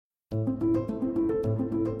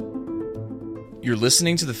You're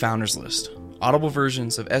listening to The Founders List, audible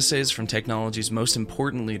versions of essays from technology's most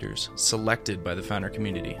important leaders, selected by the founder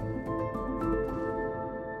community.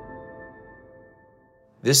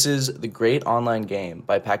 This is The Great Online Game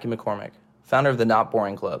by Packy McCormick, founder of the Not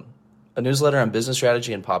Boring Club, a newsletter on business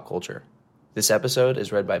strategy and pop culture. This episode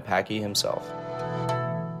is read by Packy himself.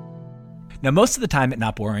 Now, most of the time at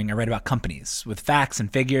Not Boring, I write about companies with facts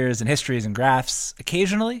and figures and histories and graphs.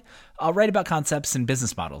 Occasionally, I'll write about concepts and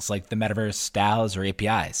business models like the metaverse, DAOs, or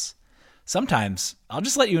APIs. Sometimes, I'll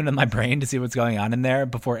just let you into my brain to see what's going on in there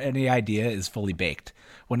before any idea is fully baked,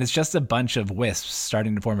 when it's just a bunch of wisps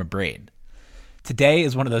starting to form a braid. Today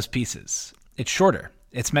is one of those pieces. It's shorter.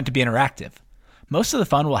 It's meant to be interactive. Most of the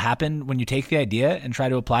fun will happen when you take the idea and try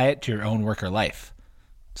to apply it to your own work or life.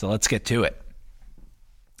 So let's get to it.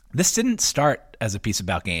 This didn't start as a piece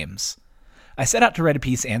about games. I set out to write a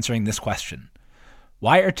piece answering this question.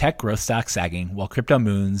 Why are tech growth stocks sagging while crypto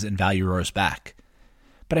moons and value roars back?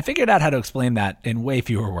 But I figured out how to explain that in way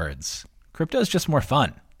fewer words. Crypto is just more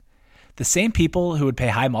fun. The same people who would pay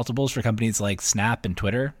high multiples for companies like Snap and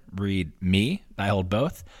Twitter, read me, I hold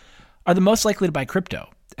both, are the most likely to buy crypto.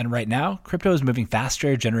 And right now, crypto is moving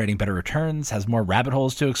faster, generating better returns, has more rabbit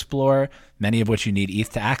holes to explore, many of which you need ETH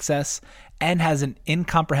to access, and has an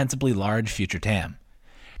incomprehensibly large future TAM.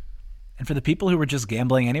 And for the people who were just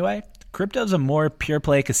gambling anyway, crypto is a more pure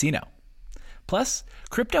play casino. Plus,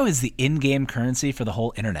 crypto is the in-game currency for the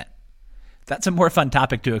whole internet. That's a more fun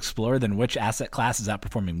topic to explore than which asset class is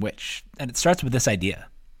outperforming which, and it starts with this idea.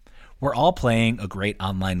 We're all playing a great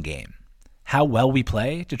online game. How well we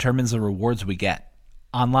play determines the rewards we get,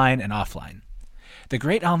 online and offline. The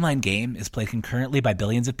great online game is played concurrently by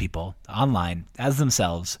billions of people, online, as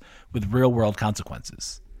themselves, with real-world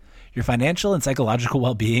consequences. Your financial and psychological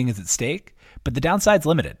well-being is at stake, but the downside's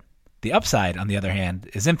limited. The upside, on the other hand,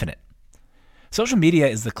 is infinite. Social media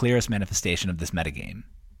is the clearest manifestation of this metagame.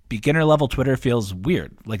 Beginner-level Twitter feels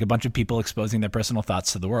weird, like a bunch of people exposing their personal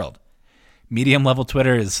thoughts to the world. Medium-level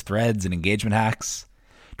Twitter is threads and engagement hacks.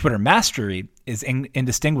 Twitter mastery is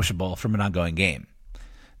indistinguishable from an ongoing game.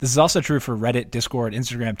 This is also true for Reddit, Discord,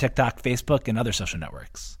 Instagram, TikTok, Facebook, and other social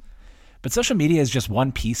networks. But social media is just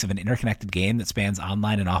one piece of an interconnected game that spans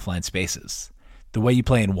online and offline spaces. The way you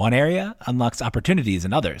play in one area unlocks opportunities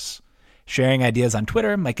in others. Sharing ideas on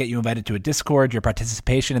Twitter might get you invited to a Discord. Your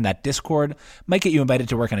participation in that Discord might get you invited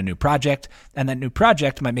to work on a new project, and that new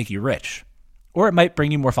project might make you rich. Or it might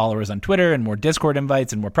bring you more followers on Twitter and more Discord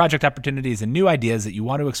invites and more project opportunities and new ideas that you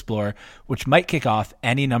want to explore, which might kick off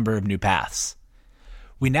any number of new paths.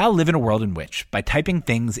 We now live in a world in which, by typing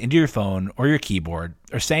things into your phone or your keyboard,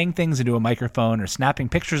 or saying things into a microphone, or snapping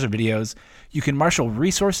pictures or videos, you can marshal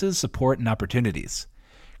resources, support, and opportunities.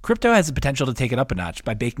 Crypto has the potential to take it up a notch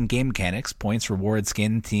by baking game mechanics, points, rewards,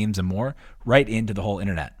 skin, teams, and more right into the whole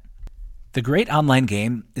internet. The great online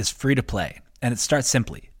game is free to play, and it starts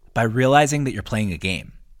simply, by realizing that you're playing a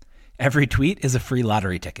game. Every tweet is a free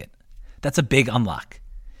lottery ticket. That's a big unlock.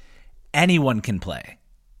 Anyone can play.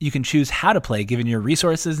 You can choose how to play given your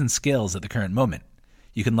resources and skills at the current moment.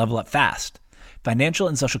 You can level up fast. Financial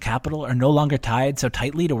and social capital are no longer tied so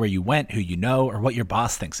tightly to where you went, who you know, or what your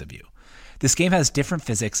boss thinks of you. This game has different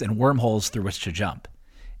physics and wormholes through which to jump.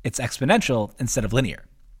 It's exponential instead of linear.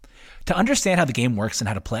 To understand how the game works and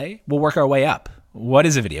how to play, we'll work our way up. What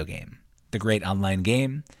is a video game? The great online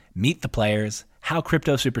game, meet the players, how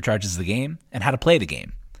crypto supercharges the game, and how to play the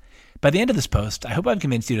game. By the end of this post, I hope I've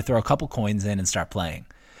convinced you to throw a couple coins in and start playing.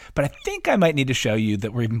 But I think I might need to show you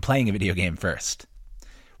that we're even playing a video game first.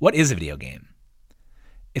 What is a video game?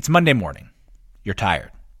 It's Monday morning. You're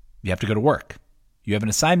tired. You have to go to work. You have an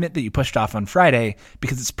assignment that you pushed off on Friday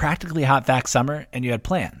because it's practically hot vac summer and you had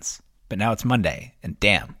plans. But now it's Monday, and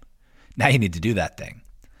damn, now you need to do that thing.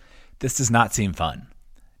 This does not seem fun.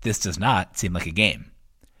 This does not seem like a game.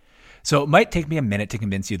 So it might take me a minute to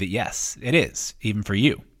convince you that yes, it is, even for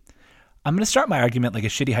you. I'm going to start my argument like a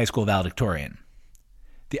shitty high school valedictorian.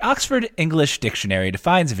 The Oxford English Dictionary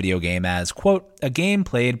defines a video game as, quote, a game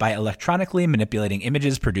played by electronically manipulating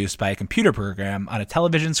images produced by a computer program on a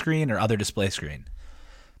television screen or other display screen.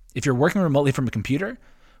 If you're working remotely from a computer,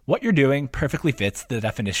 what you're doing perfectly fits the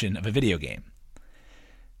definition of a video game.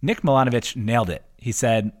 Nick Milanovic nailed it. He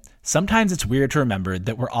said, sometimes it's weird to remember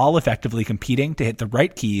that we're all effectively competing to hit the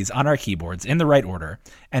right keys on our keyboards in the right order,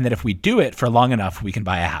 and that if we do it for long enough, we can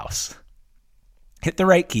buy a house. Hit the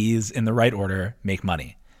right keys in the right order, make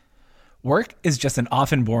money. Work is just an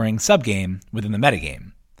often boring subgame within the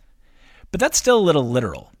metagame. But that's still a little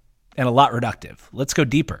literal and a lot reductive. Let's go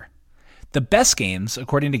deeper. The best games,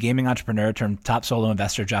 according to gaming entrepreneur turned top solo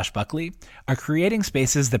investor Josh Buckley, are creating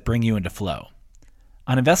spaces that bring you into flow.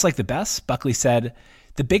 On Invest Like the Best, Buckley said,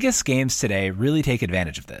 "The biggest games today really take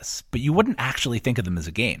advantage of this, but you wouldn't actually think of them as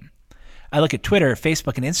a game. I look at Twitter,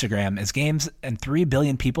 Facebook, and Instagram as games, and 3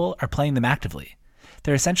 billion people are playing them actively.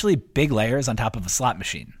 They're essentially big layers on top of a slot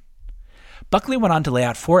machine." Buckley went on to lay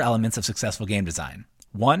out 4 elements of successful game design.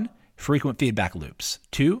 1, frequent feedback loops.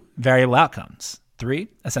 2, variable outcomes. 3,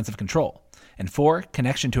 a sense of control. And 4,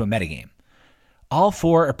 connection to a metagame. All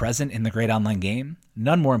 4 are present in the great online game,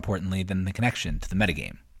 none more importantly than the connection to the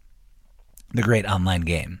metagame. The great online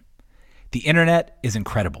game. The internet is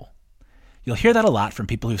incredible. You'll hear that a lot from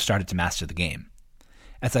people who've started to master the game.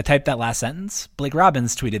 As I typed that last sentence, Blake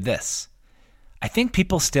Robbins tweeted this: "I think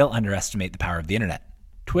people still underestimate the power of the internet.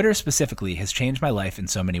 Twitter specifically has changed my life in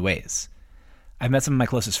so many ways. I've met some of my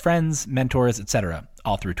closest friends, mentors, etc.,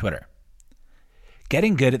 all through Twitter."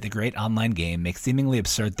 Getting good at the great online game makes seemingly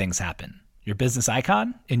absurd things happen. Your business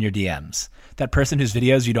icon in your DMs. That person whose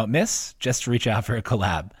videos you don't miss, just reach out for a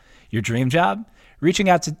collab. Your dream job? Reaching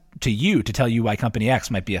out to you to tell you why Company X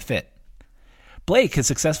might be a fit. Blake has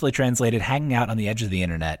successfully translated hanging out on the edge of the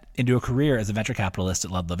internet into a career as a venture capitalist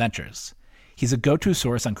at Ludlow Ventures. He's a go-to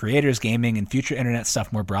source on creators, gaming, and future internet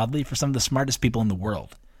stuff more broadly for some of the smartest people in the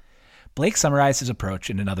world. Blake summarized his approach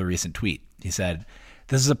in another recent tweet. He said,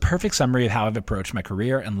 "This is a perfect summary of how I've approached my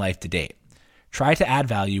career and life to date. Try to add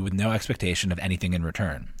value with no expectation of anything in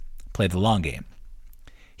return. Play the long game."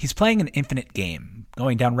 He's playing an infinite game,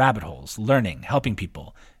 going down rabbit holes, learning, helping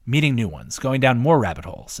people, meeting new ones, going down more rabbit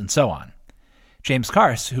holes, and so on. James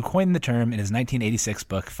Carse, who coined the term in his 1986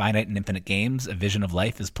 book Finite and Infinite Games, A Vision of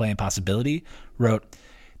Life as Play and Possibility, wrote,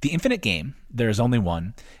 "The infinite game, there is only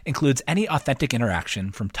one, includes any authentic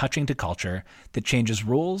interaction from touching to culture that changes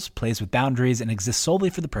rules, plays with boundaries, and exists solely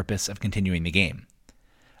for the purpose of continuing the game.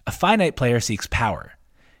 A finite player seeks power.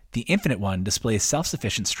 The infinite one displays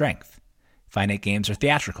self-sufficient strength. Finite games are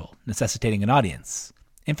theatrical, necessitating an audience.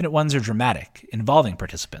 Infinite ones are dramatic, involving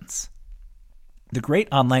participants. The great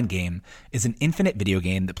online game is an infinite video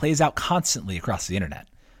game that plays out constantly across the internet.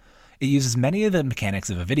 It uses many of the mechanics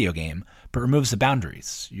of a video game, but removes the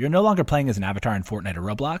boundaries. You're no longer playing as an avatar in Fortnite or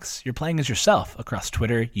Roblox. You're playing as yourself across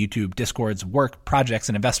Twitter, YouTube, Discords, work, projects,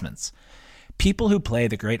 and investments. People who play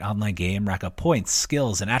the great online game rack up points,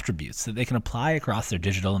 skills, and attributes that they can apply across their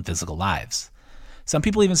digital and physical lives. Some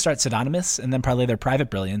people even start pseudonymous and then parlay their private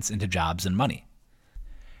brilliance into jobs and money.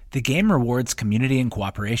 The game rewards community and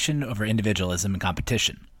cooperation over individualism and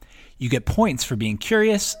competition. You get points for being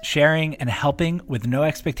curious, sharing, and helping with no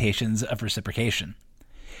expectations of reciprocation.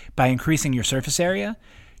 By increasing your surface area,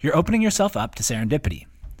 you're opening yourself up to serendipity.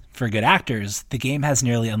 For good actors, the game has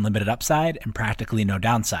nearly unlimited upside and practically no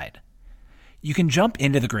downside. You can jump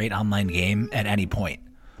into the great online game at any point,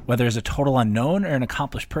 whether as a total unknown or an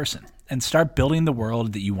accomplished person, and start building the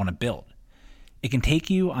world that you want to build. It can take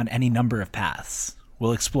you on any number of paths.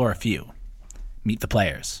 We'll explore a few. Meet the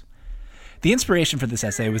players. The inspiration for this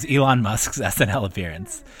essay was Elon Musk's SNL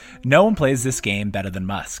appearance. No one plays this game better than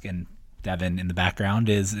Musk, and Devin in the background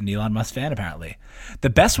is an Elon Musk fan, apparently. The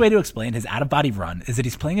best way to explain his out-of-body run is that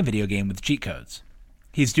he's playing a video game with cheat codes.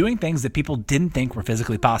 He's doing things that people didn't think were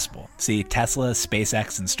physically possible, see Tesla,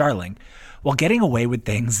 SpaceX, and Starlink, while getting away with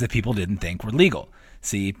things that people didn't think were legal,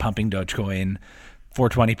 see pumping Dogecoin,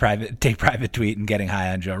 420 take private tweet, and getting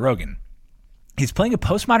high on Joe Rogan. He's playing a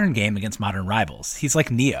postmodern game against modern rivals. He's like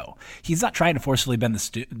Neo. He's not trying to forcefully bend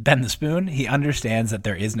the spoon. He understands that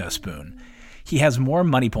there is no spoon. He has more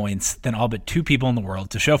money points than all but 2 people in the world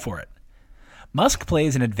to show for it. Musk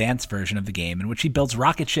plays an advanced version of the game in which he builds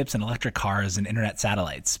rocket ships and electric cars and internet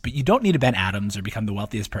satellites, but you don't need to bend atoms or become the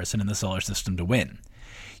wealthiest person in the solar system to win.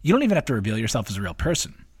 You don't even have to reveal yourself as a real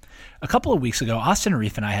person. A couple of weeks ago, Austin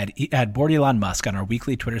Reef and I had bored Elon Musk on our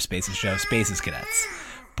weekly Twitter Spaces show, Spaces Cadets.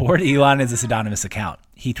 Bored Elon is a pseudonymous account.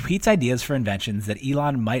 He tweets ideas for inventions that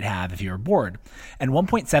Elon might have if he were bored, and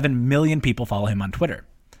 1.7 million people follow him on Twitter.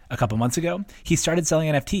 A couple months ago, he started selling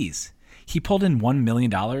NFTs. He pulled in $1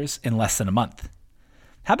 million in less than a month.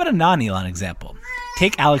 How about a non-Elon example?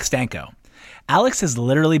 Take Alex Danko. Alex has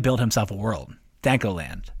literally built himself a world, Danko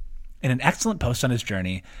Land. In an excellent post on his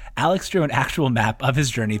journey, Alex drew an actual map of his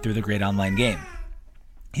journey through the great online game.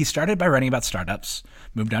 He started by writing about startups,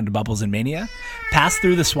 moved on to Bubbles and Mania, passed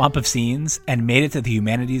through the swamp of scenes, and made it to the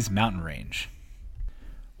humanities mountain range.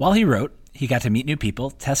 While he wrote, he got to meet new people,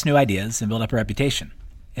 test new ideas, and build up a reputation.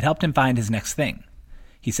 It helped him find his next thing.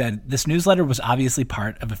 He said, "This newsletter was obviously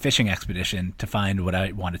part of a fishing expedition to find what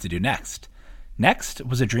I wanted to do next. Next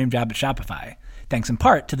was a dream job at Shopify, thanks in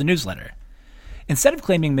part to the newsletter." Instead of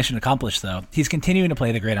claiming mission accomplished, though, he's continuing to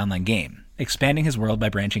play the great online game, expanding his world by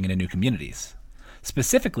branching into new communities.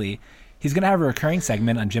 Specifically, He's going to have a recurring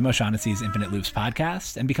segment on Jim O'Shaughnessy's Infinite Loops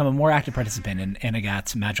podcast and become a more active participant in Anna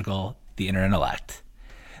Gatt's magical The Inner Intellect.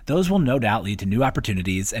 Those will no doubt lead to new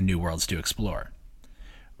opportunities and new worlds to explore.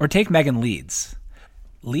 Or take Megan Leeds.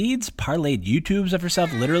 Leeds parlayed YouTubes of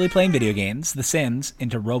herself literally playing video games, The Sims,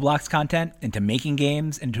 into Roblox content, into making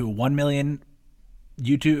games, into a 1 million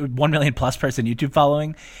plus person YouTube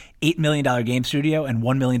following, $8 million game studio, and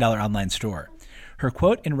 $1 million online store. Her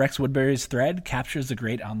quote in Rex Woodbury's thread captures the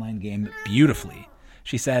great online game beautifully.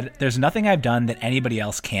 She said, "There's nothing I've done that anybody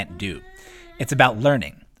else can't do. It's about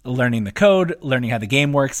learning the code, learning how the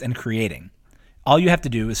game works, and creating. All you have to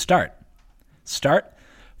do is start. Start,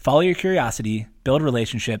 follow your curiosity, build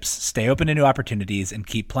relationships, stay open to new opportunities, and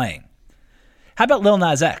keep playing." How about Lil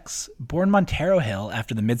Nas X? Born Montero Hill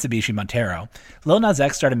after the Mitsubishi Montero, Lil Nas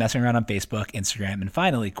X started messing around on Facebook, Instagram, and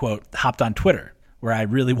finally, quote, hopped on Twitter, where I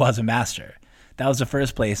really was a master. That was the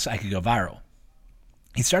first place I could go viral.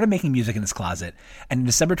 He started making music in his closet, and in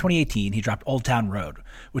December 2018, he dropped Old Town Road,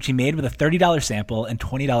 which he made with a $30 sample and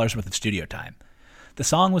 $20 worth of studio time. The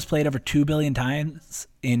song was played over 2 billion times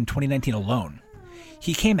in 2019 alone.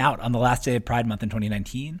 He came out on the last day of Pride Month in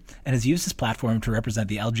 2019 and has used his platform to represent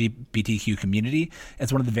the LGBTQ community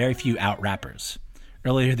as one of the very few out rappers.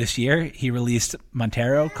 Earlier this year, he released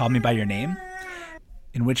Montero, Call Me By Your Name,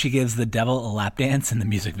 in which he gives the devil a lap dance in the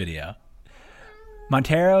music video.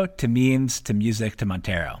 Montero to memes to music to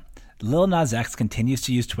Montero. Lil Nas X continues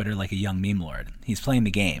to use Twitter like a young meme lord. He's playing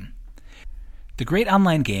the game. The great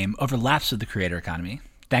online game overlaps with the creator economy.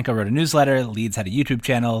 Danko wrote a newsletter, Leeds had a YouTube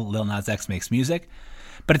channel, Lil Nas X makes music,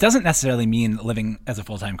 but it doesn't necessarily mean living as a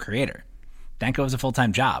full-time creator. Danko has a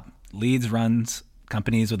full-time job. Leeds runs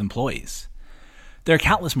companies with employees. There are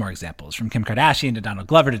countless more examples, from Kim Kardashian to Donald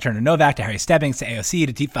Glover to Turner Novak to Harry Stebbings to AOC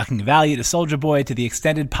to T-fucking-Value to Soulja Boy to the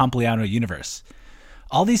extended Pompliano universe.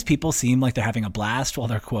 All these people seem like they're having a blast while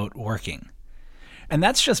they're, quote, working. And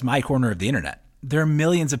that's just my corner of the internet. There are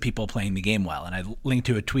millions of people playing the game well, and I linked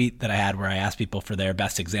to a tweet that I had where I asked people for their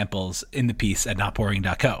best examples in the piece at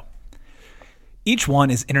notboring.co. Each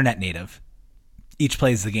one is internet native. Each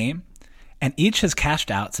plays the game, and each has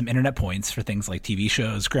cashed out some internet points for things like TV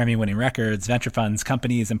shows, Grammy-winning records, venture funds,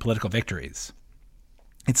 companies, and political victories.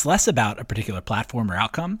 It's less about a particular platform or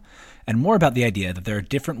outcome, and more about the idea that there are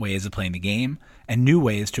different ways of playing the game and new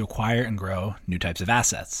ways to acquire and grow new types of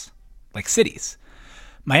assets, like cities.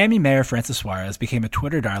 Miami Mayor Francis Suarez became a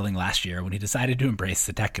Twitter darling last year when he decided to embrace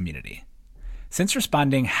the tech community. Since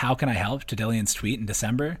responding, "How can I help?" to Dillian's tweet in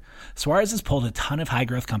December, Suarez has pulled a ton of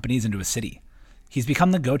high-growth companies into a city. He's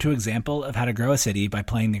become the go-to example of how to grow a city by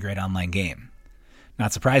playing the great online game.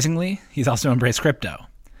 Not surprisingly, he's also embraced crypto.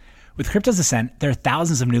 With crypto's ascent, there are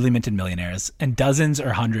thousands of newly minted millionaires and dozens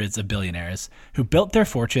or hundreds of billionaires who built their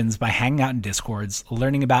fortunes by hanging out in discords,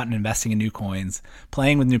 learning about and investing in new coins,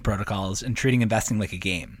 playing with new protocols, and treating investing like a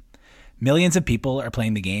game. Millions of people are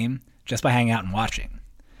playing the game just by hanging out and watching.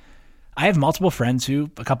 I have multiple friends who,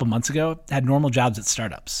 a couple months ago, had normal jobs at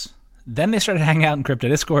startups. Then they started hanging out in crypto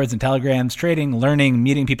discords and telegrams, trading, learning,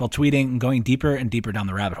 meeting people, tweeting, and going deeper and deeper down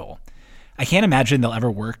the rabbit hole. I can't imagine they'll ever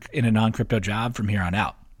work in a non-crypto job from here on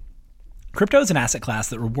out. Crypto is an asset class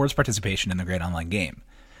that rewards participation in the great online game.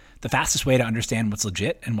 The fastest way to understand what's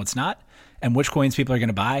legit and what's not, and which coins people are going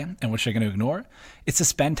to buy and which they're going to ignore, is to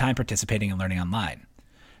spend time participating and learning online.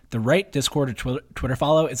 The right Discord or Twitter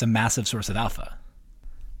follow is a massive source of alpha.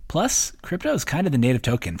 Plus, crypto is kind of the native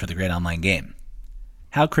token for the great online game.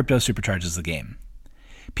 How crypto supercharges the game.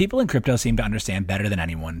 People in crypto seem to understand better than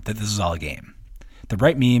anyone that this is all a game. The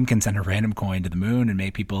right meme can send a random coin to the moon and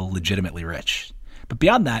make people legitimately rich. But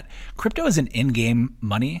beyond that, crypto is an in-game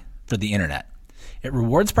money for the internet. It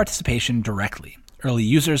rewards participation directly. Early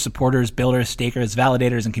users, supporters, builders, stakers,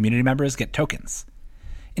 validators, and community members get tokens.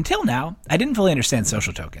 Until now, I didn't fully understand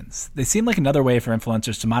social tokens. They seem like another way for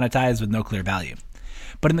influencers to monetize with no clear value.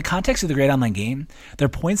 But in the context of the great online game, they're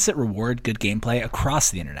points that reward good gameplay across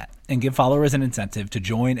the internet and give followers an incentive to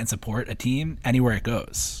join and support a team anywhere it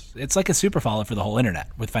goes. It's like a super follow for the whole internet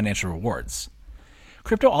with financial rewards.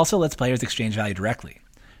 Crypto also lets players exchange value directly.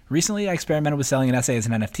 Recently, I experimented with selling an essay as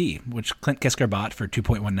an NFT, which Clint Kisker bought for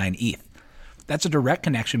 2.19 ETH. That's a direct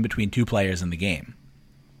connection between two players in the game.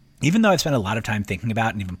 Even though I've spent a lot of time thinking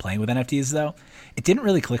about and even playing with NFTs, though, it didn't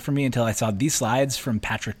really click for me until I saw these slides from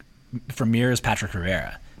Mirror's Patrick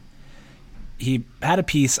Rivera. He had a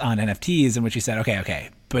piece on NFTs in which he said, okay,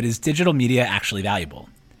 but is digital media actually valuable?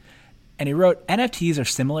 And he wrote, NFTs are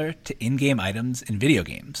similar to in-game items in video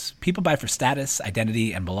games. People buy for status,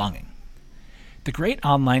 identity, and belonging. The great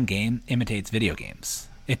online game imitates video games.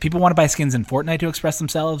 If people want to buy skins in Fortnite to express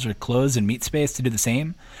themselves or clothes in Meat Space to do the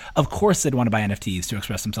same, of course they'd want to buy NFTs to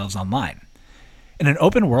express themselves online. In an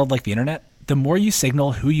open world like the internet, the more you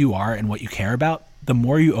signal who you are and what you care about, the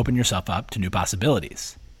more you open yourself up to new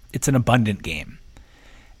possibilities. It's an abundant game.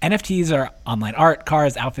 NFTs are online art,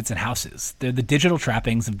 cars, outfits, and houses. They're the digital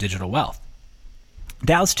trappings of digital wealth.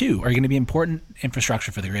 DAOs, too, are going to be important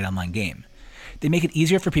infrastructure for the great online game. They make it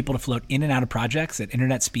easier for people to float in and out of projects at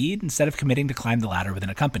internet speed instead of committing to climb the ladder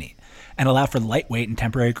within a company, and allow for lightweight and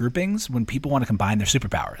temporary groupings when people want to combine their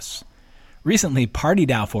superpowers. Recently, Party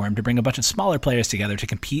DAO formed to bring a bunch of smaller players together to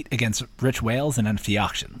compete against rich whales in NFT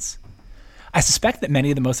auctions. I suspect that many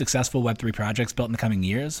of the most successful Web3 projects built in the coming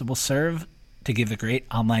years will serve to give the great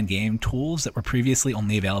online game tools that were previously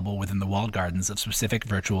only available within the walled gardens of specific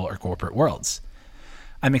virtual or corporate worlds.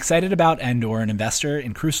 I'm excited about and or an investor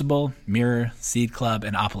in Crucible, Mirror, Seed Club,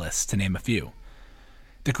 and Opolis, to name a few.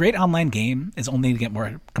 The great online game is only to get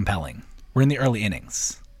more compelling. We're in the early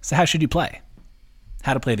innings. So how should you play?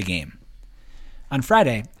 How to play the game. On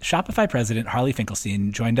Friday, Shopify president Harley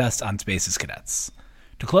Finkelstein joined us on Spaces Cadets.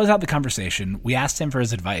 To close out the conversation, we asked him for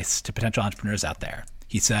his advice to potential entrepreneurs out there.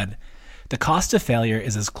 He said, "The cost of failure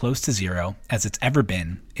is as close to zero as it's ever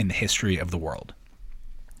been in the history of the world."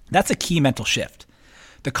 That's a key mental shift.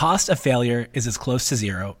 The cost of failure is as close to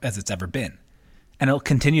zero as it's ever been, and it'll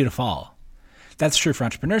continue to fall. That's true for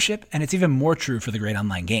entrepreneurship, and it's even more true for the great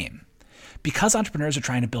online game. Because entrepreneurs are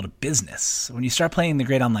trying to build a business, when you start playing the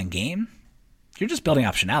great online game, you're just building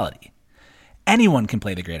optionality. Anyone can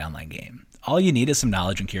play the great online game. All you need is some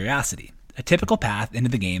knowledge and curiosity. A typical path into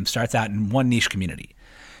the game starts out in one niche community.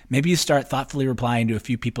 Maybe you start thoughtfully replying to a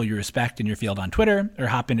few people you respect in your field on Twitter, or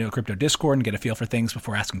hop into a crypto Discord and get a feel for things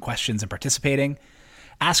before asking questions and participating.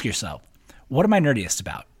 Ask yourself, what am I nerdiest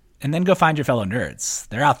about? And then go find your fellow nerds.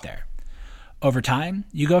 They're out there. Over time,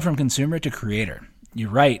 you go from consumer to creator. You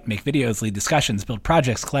write, make videos, lead discussions, build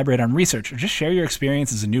projects, collaborate on research, or just share your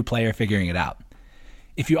experience as a new player figuring it out.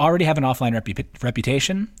 If you already have an offline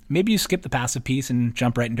reputation, maybe you skip the passive piece and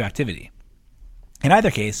jump right into activity. In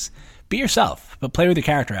either case, be yourself, but play with your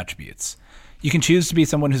character attributes. You can choose to be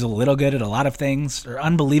someone who's a little good at a lot of things or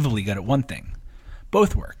unbelievably good at one thing.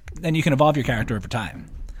 Both work, and you can evolve your character over time.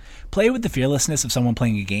 Play with the fearlessness of someone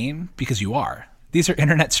playing a game because you are. These are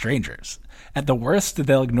internet strangers. At the worst,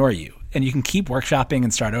 they'll ignore you, and you can keep workshopping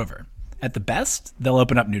and start over. At the best, they'll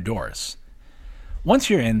open up new doors.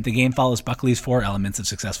 Once you're in, the game follows Buckley's 4 elements of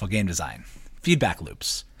successful game design. Feedback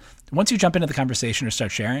loops. Once you jump into the conversation or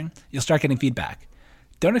start sharing, you'll start getting feedback.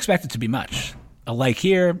 Don't expect it to be much. A like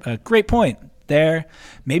here, a great point there,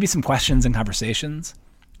 maybe some questions and conversations.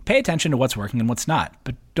 Pay attention to what's working and what's not,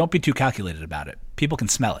 but don't be too calculated about it. People can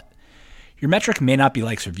smell it. Your metric may not be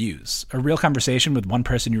likes or views. A real conversation with one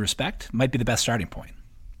person you respect might be the best starting point.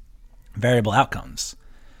 Variable outcomes.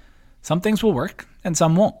 Some things will work and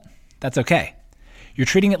some won't. That's okay. You're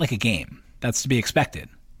treating it like a game. That's to be expected.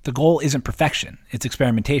 The goal isn't perfection. It's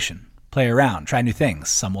experimentation. Play around, try new things.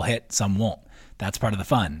 Some will hit, some won't. That's part of the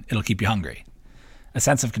fun. It'll keep you hungry. A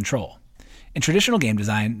sense of control. In traditional game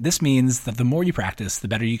design, this means that the more you practice, the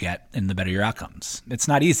better you get and the better your outcomes. It's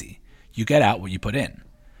not easy. You get out what you put in.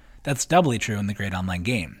 That's doubly true in the great online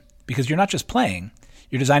game, because you're not just playing,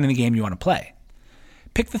 you're designing the game you want to play.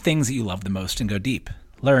 Pick the things that you love the most and go deep.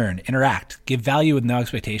 Learn, interact, give value with no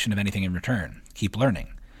expectation of anything in return. Keep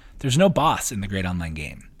learning. There's no boss in the great online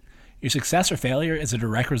game. Your success or failure is a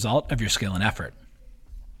direct result of your skill and effort,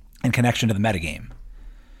 and connection to the metagame.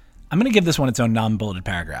 I'm going to give this one its own non-bulleted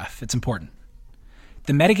paragraph. It's important.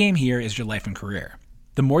 The metagame here is your life and career.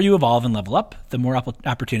 The more you evolve and level up, the more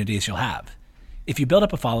opportunities you'll have. If you build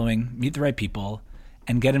up a following, meet the right people,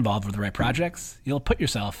 and get involved with the right projects, you'll put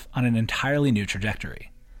yourself on an entirely new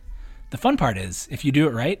trajectory. The fun part is, if you do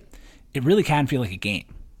it right, it really can feel like a game.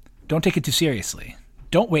 Don't take it too seriously.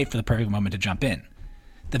 Don't wait for the perfect moment to jump in.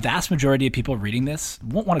 The vast majority of people reading this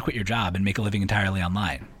won't want to quit your job and make a living entirely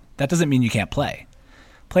online. That doesn't mean you can't play.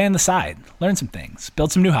 Play on the side, learn some things,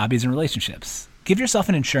 build some new hobbies and relationships. Give yourself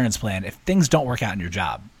an insurance plan if things don't work out in your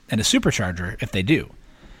job, and a supercharger if they do.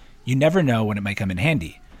 You never know when it might come in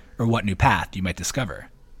handy, or what new path you might discover.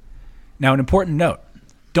 Now, an important note,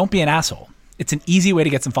 don't be an asshole. It's an easy way to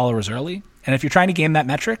get some followers early, and if you're trying to game that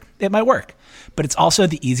metric, it might work. But it's also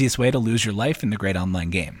the easiest way to lose your life in the great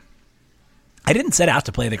online game. I didn't set out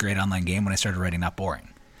to play the great online game when I started writing Not Boring,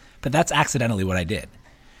 but that's accidentally what I did.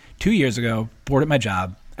 2 years ago, bored at my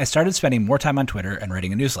job, I started spending more time on Twitter and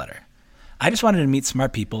writing a newsletter. I just wanted to meet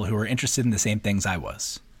smart people who were interested in the same things I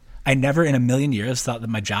was. I never in a million years thought that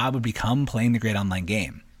my job would become playing the great online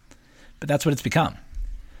game. But that's what it's become.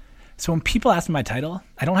 So when people ask me my title,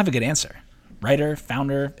 I don't have a good answer. Writer,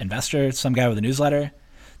 founder, investor, some guy with a newsletter,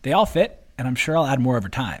 they all fit, and I'm sure I'll add more over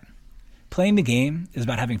time. Playing the game is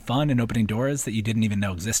about having fun and opening doors that you didn't even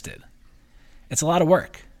know existed. It's a lot of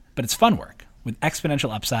work, but it's fun work with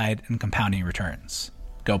exponential upside and compounding returns.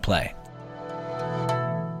 Go play.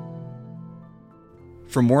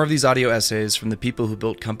 For more of these audio essays from the people who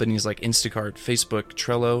built companies like Instacart, Facebook,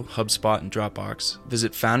 Trello, HubSpot, and Dropbox,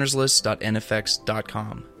 visit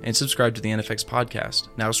founderslist.nfx.com and subscribe to the NFX podcast,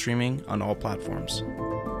 now streaming on all platforms.